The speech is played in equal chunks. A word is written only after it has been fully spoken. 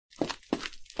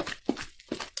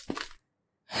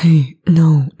Hey,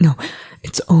 no,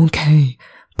 it's okay.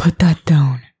 Put that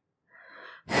down.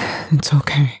 It's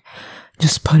okay.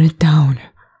 Just put it down.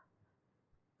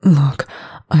 Look,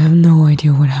 I have no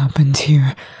idea what happened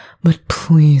here, but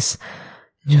please,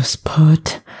 just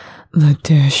put the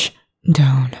dish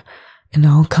down, and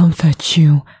I'll come fetch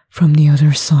you from the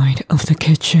other side of the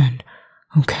kitchen,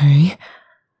 okay?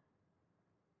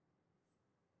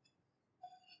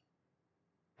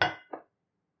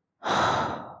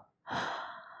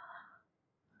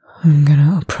 I'm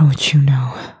gonna approach you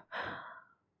now.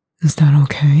 Is that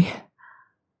okay?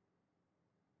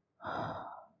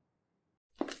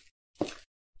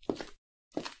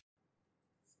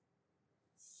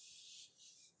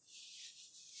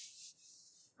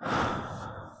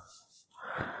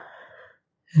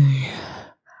 Hey.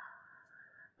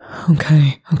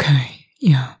 Okay,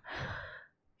 yeah.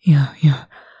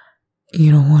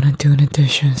 You don't want to do the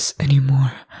dishes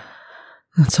anymore.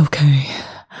 That's okay.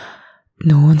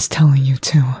 No one's telling you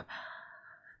to.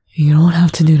 You don't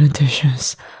have to do the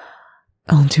dishes.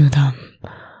 I'll do them.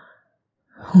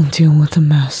 I'll deal with the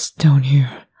mess down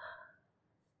here.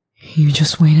 You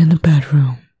just wait in the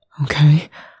bedroom, okay?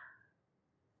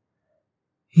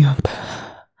 Yup.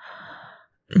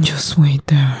 Just wait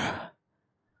there.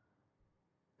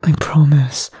 I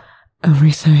promise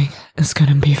everything is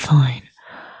gonna be fine.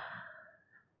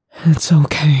 It's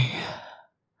okay.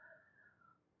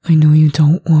 I know you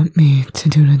don't want me to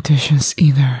do the dishes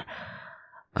either.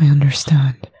 I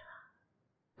understand.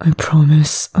 I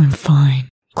promise I'm fine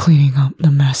cleaning up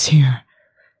the mess here.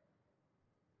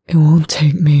 It won't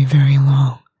take me very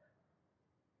long.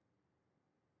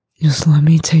 Just let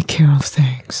me take care of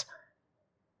things.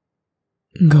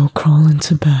 Go crawl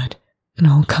into bed, and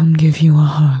I'll come give you a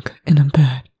hug in a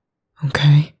bed,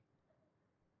 okay?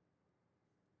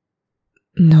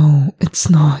 No, it's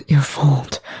not your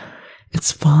fault.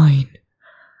 It's fine.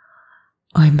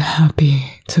 I'm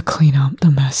happy to clean up the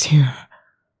mess here,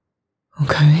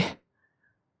 okay?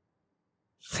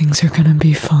 Things are gonna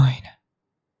be fine.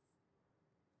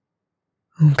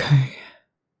 Okay.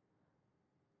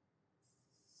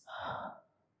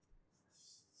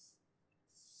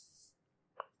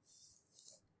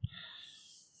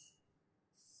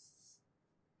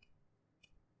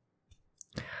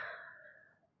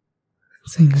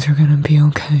 Things are gonna be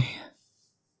okay.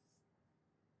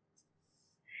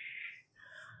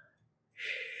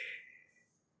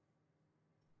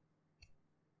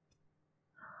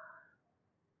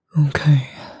 Okay.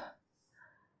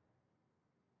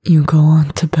 You go on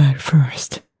to bed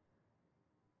first.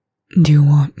 Do you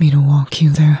want me to walk you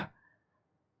there?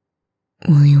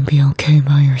 Will you be okay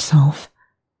by yourself?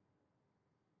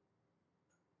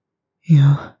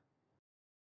 Yeah?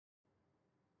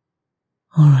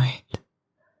 Alright.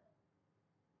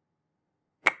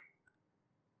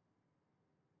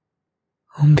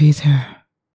 I'll be there.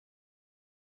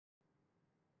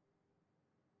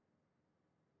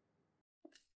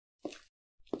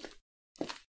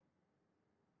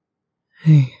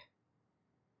 Hey,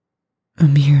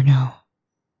 I'm here now.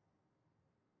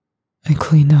 I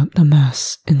cleaned up the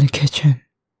mess in the kitchen.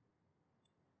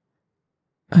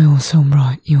 I also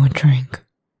brought you a drink.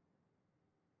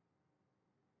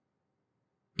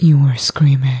 You were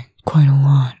screaming quite a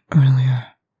lot earlier.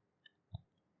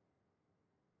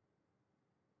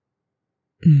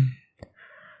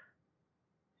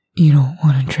 You don't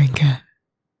want to drink it,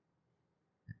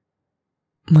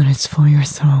 but it's for your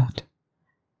throat.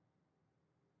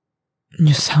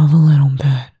 Just have a little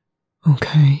bit,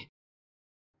 okay?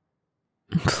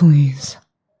 Please.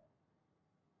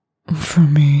 For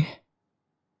me.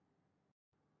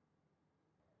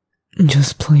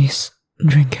 Just please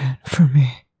drink it for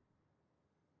me.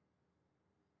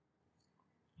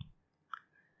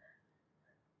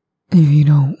 If you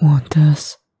don't want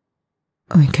this,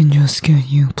 I can just get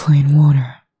you plain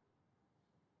water.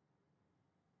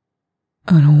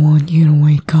 I don't want you to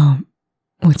wake up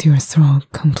with your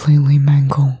throat completely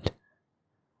mangled.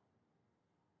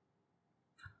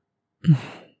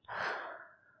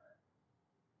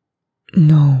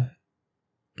 No,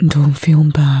 don't feel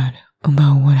bad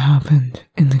about what happened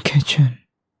in the kitchen.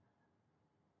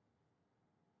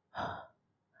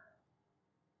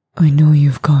 I know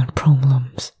you've got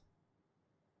problems.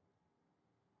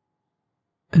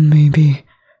 And maybe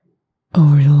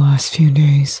over the last few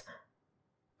days,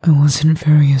 I wasn't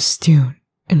very astute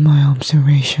in my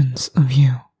observations of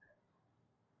you.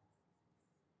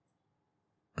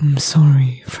 I'm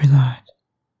sorry for that.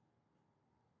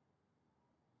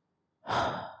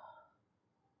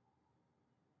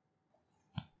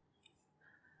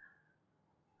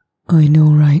 I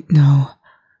know right now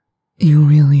you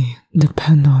really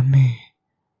depend on me.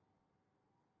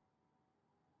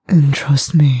 And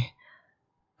trust me,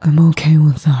 I'm okay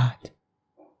with that.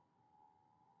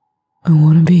 I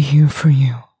want to be here for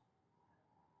you.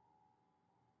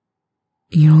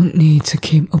 You don't need to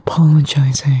keep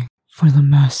apologizing for the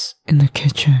mess in the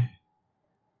kitchen.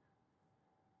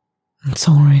 It's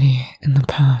already in the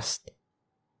past.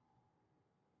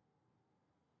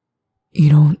 You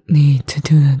don't need to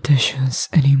do the dishes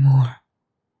anymore,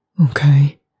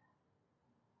 okay?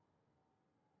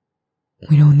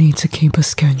 We don't need to keep a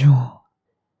schedule.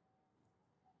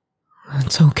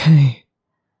 It's okay.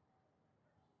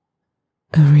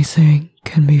 Everything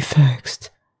can be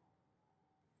fixed.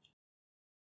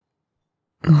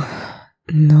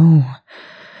 No,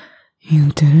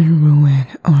 you didn't ruin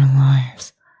our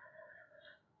lives.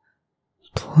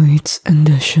 Plates and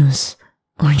dishes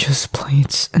are just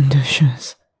plates and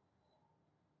dishes.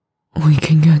 We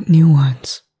can get new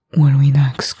ones when we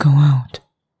next go out.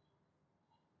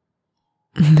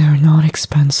 They're not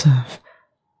expensive.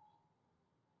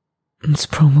 It's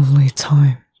probably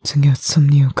time to get some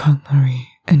new cutlery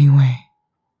anyway.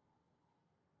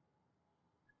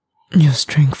 Just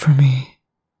drink for me,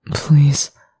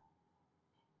 please.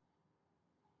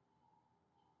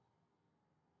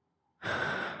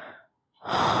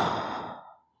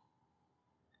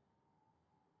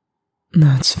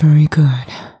 That's very good.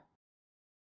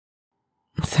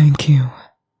 Thank you.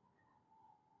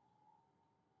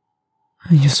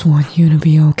 I just want you to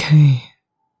be okay,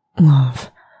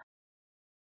 love.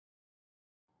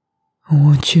 I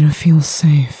want you to feel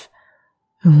safe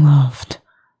and loved.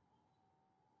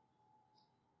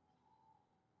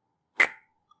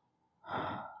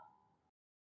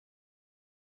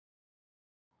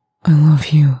 I love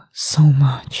you so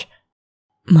much,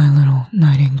 my little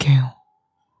nightingale.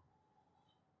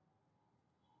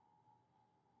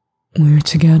 We're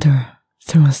together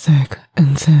through thick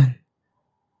and thin.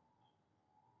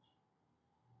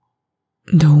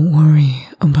 Don't worry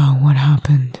about what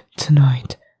happened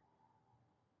tonight.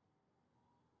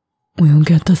 We'll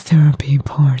get the therapy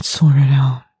part sorted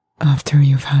out after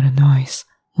you've had a nice,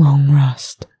 long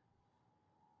rest.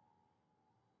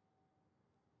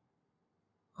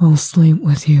 I'll sleep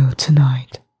with you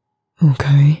tonight,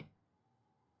 okay?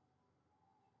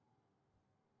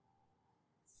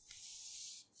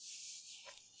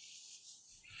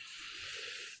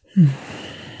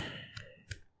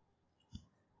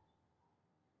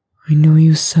 I know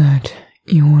you said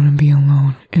you want to be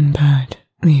alone in bed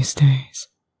these days.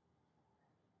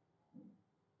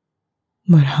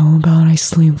 But how about I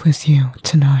sleep with you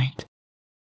tonight?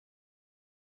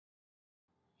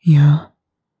 Yeah?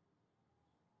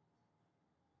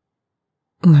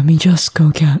 Let me just go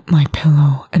get my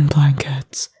pillow and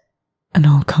blankets, and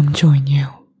I'll come join you,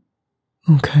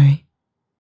 okay?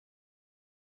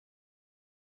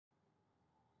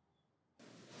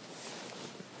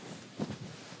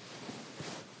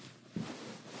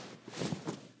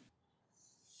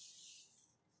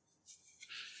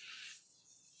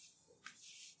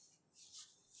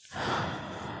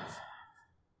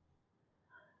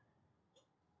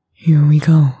 Here we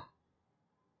go.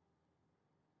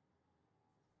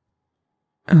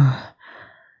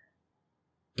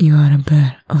 You had a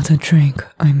bit of the drink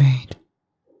I made.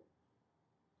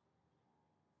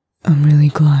 I'm really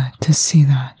glad to see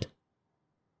that.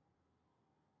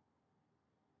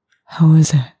 How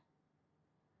is it?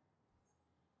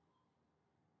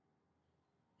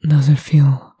 Does it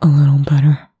feel a little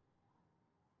better?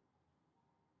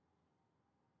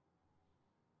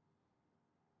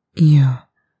 Yeah,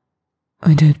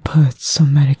 I did put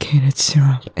some medicated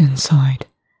syrup inside,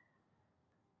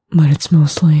 but it's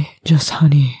mostly just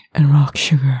honey and rock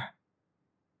sugar.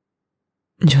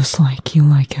 Just like you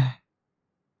like it.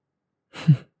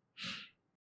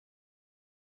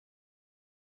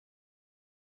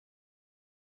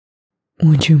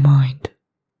 Would you mind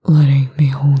letting me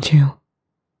hold you?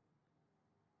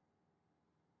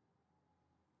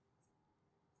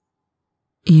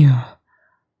 Yeah,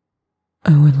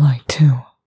 I would like to.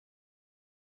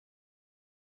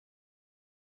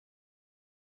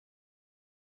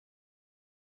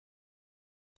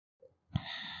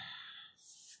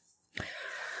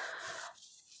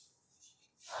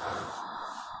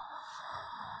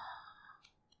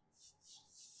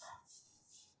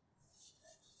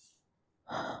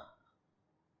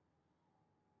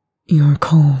 You're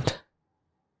cold.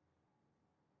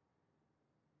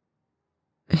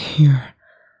 Here,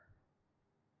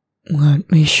 let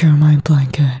me share my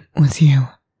blanket with you.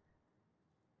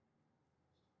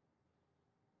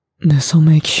 This'll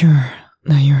make sure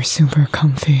that you're super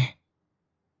comfy.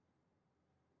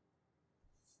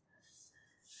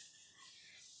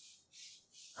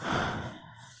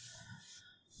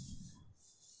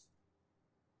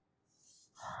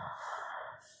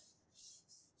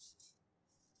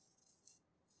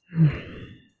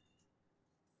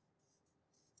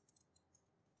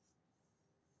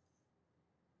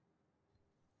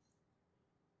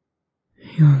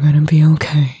 You're gonna be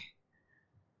okay.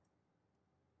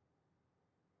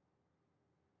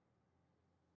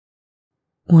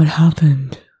 What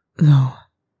happened, though?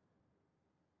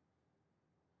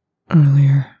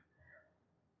 Earlier,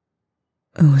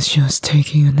 I was just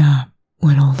taking a nap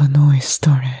when all the noise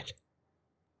started.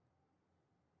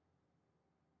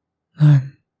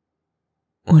 Then,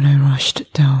 when I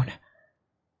rushed down,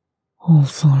 whole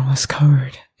floor was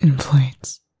covered in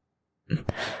plates.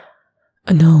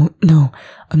 No,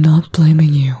 I'm not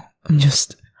blaming you. I'm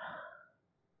just...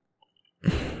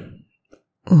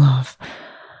 Love.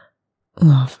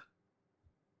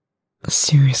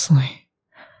 Seriously,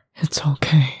 it's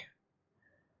okay.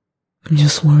 I'm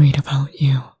just worried about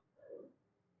you.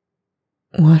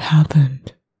 What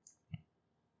happened?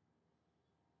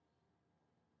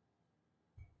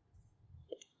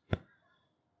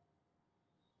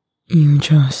 You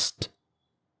just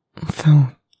felt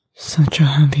such a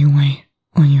heavy weight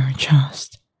on your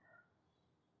chest,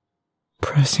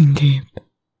 pressing deep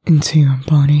into your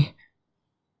body.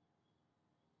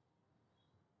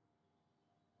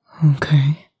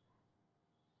 Okay.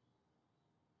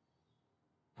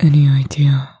 Any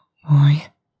idea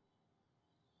why?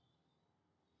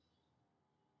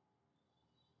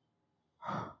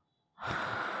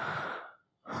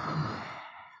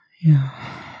 Yeah.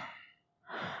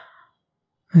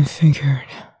 I figured.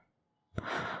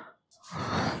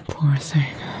 Poor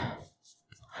thing.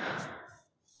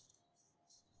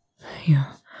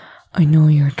 Yeah, I know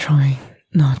you're trying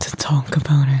not to talk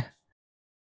about it.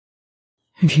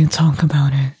 If you talk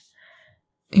about it,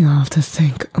 you have to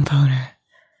think about it,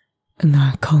 and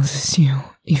that causes you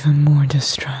even more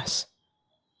distress.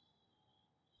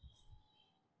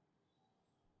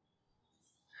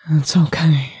 It's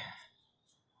okay.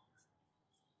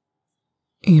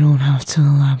 You don't have to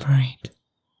elaborate.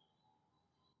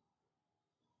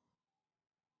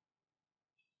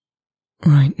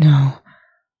 Right now,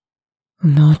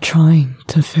 I'm not trying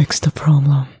to fix the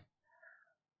problem.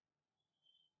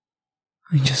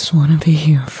 I just want to be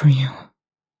here for you.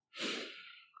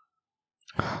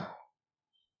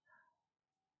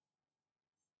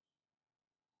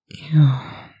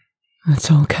 Yeah,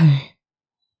 it's okay.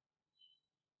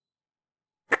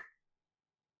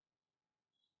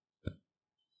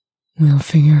 We'll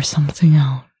figure something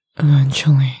out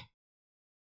eventually.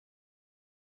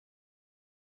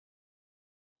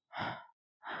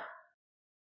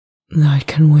 That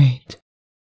can wait.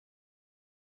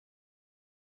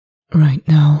 Right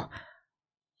now,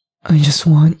 I just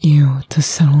want you to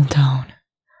settle down.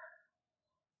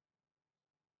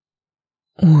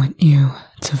 Want you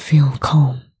to feel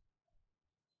calm.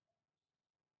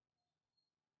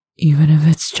 Even if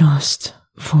it's just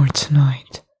for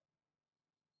tonight.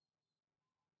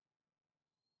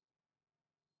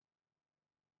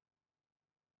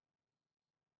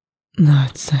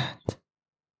 That's it.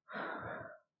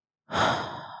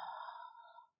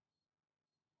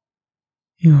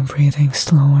 You're breathing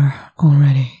slower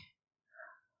already.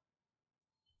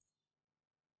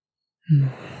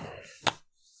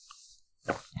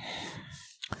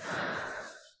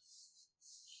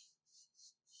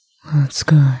 That's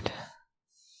good.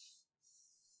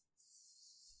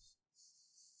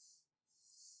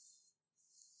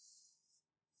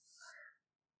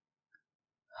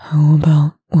 How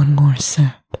about one more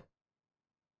sip?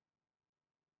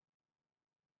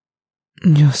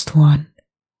 Just one,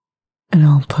 and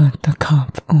I'll put the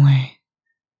cup away.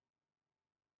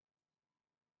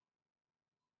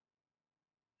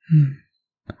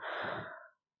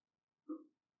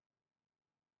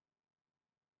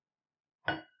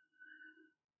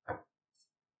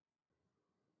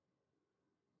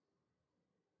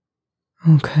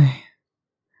 Okay.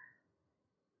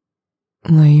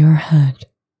 Lay your head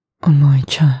on my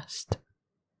chest.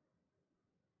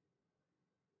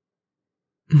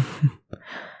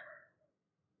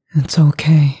 It's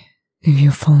okay if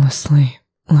you fall asleep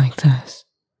like this.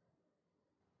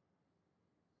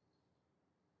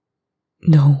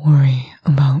 Don't worry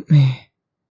about me.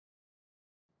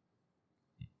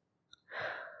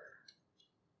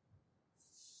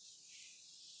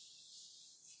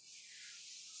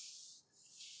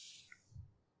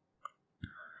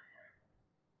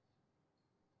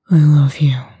 I love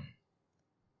you.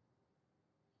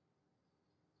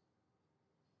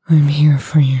 I'm here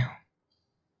for you.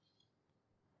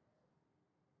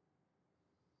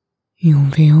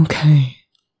 You'll be okay.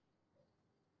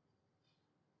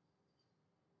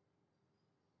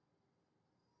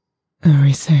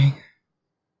 Everything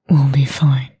will be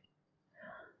fine.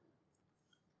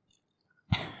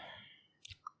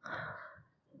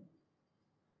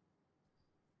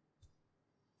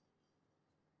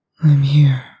 I'm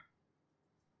here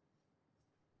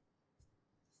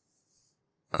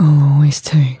always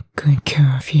take good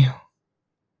care of you.